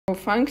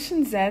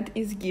Function z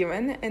is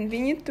given and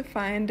we need to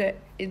find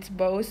its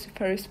both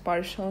first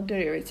partial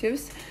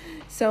derivatives.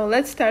 So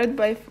let's start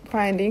by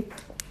finding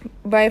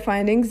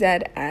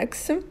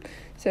zx.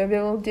 So we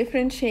will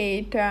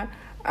differentiate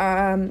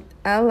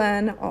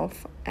ln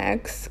of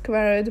x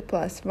squared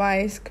plus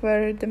y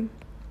squared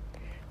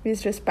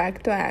with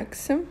respect to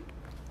x.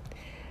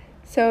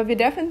 So we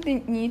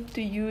definitely need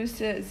to use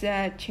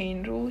the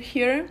chain rule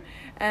here,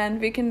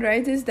 and we can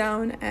write this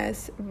down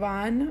as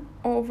 1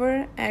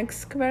 over x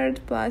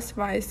squared plus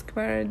y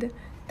squared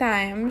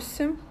times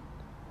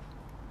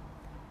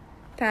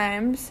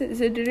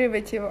the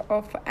derivative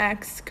of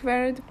x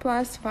squared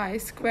plus y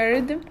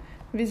squared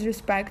with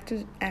respect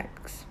to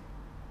x.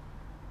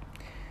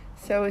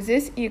 So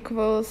this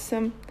equals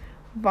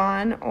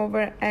 1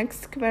 over x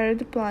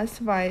squared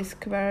plus y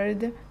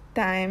squared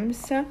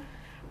times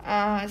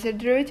the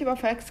derivative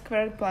of x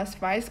squared plus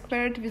y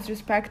squared with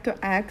respect to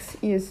x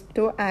is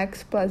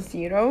 2x plus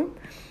 0.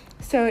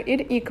 So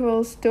it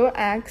equals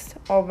 2x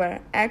over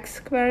x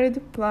squared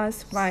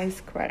plus y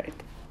squared.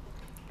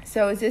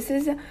 So this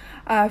is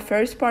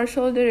first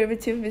partial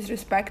derivative with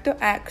respect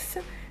to x.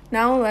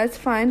 Now let's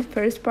find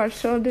first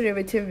partial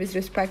derivative with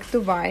respect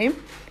to y.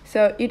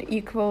 So it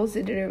equals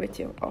the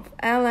derivative of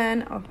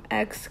ln of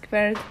x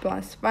squared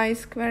plus y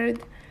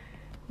squared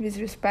with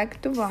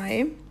respect to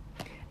y.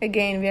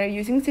 Again, we are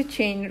using the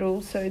chain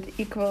rule, so it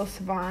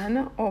equals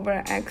 1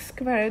 over x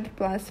squared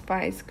plus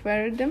y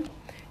squared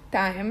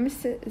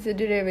times the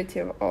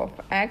derivative of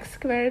x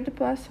squared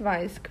plus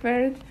y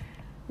squared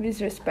with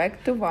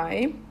respect to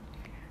y.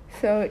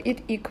 So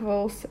it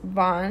equals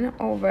 1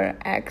 over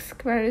x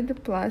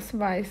squared plus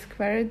y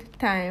squared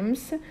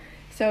times.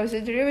 So the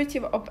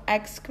derivative of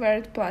x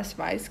squared plus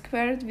y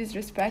squared with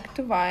respect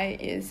to y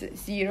is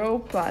 0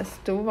 plus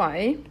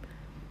 2y.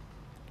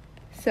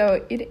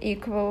 So it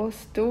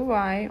equals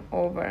 2y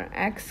over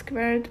x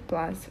squared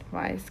plus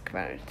y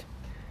squared.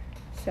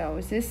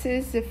 So this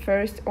is the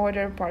first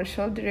order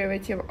partial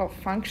derivative of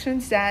function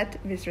z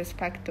with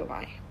respect to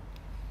y.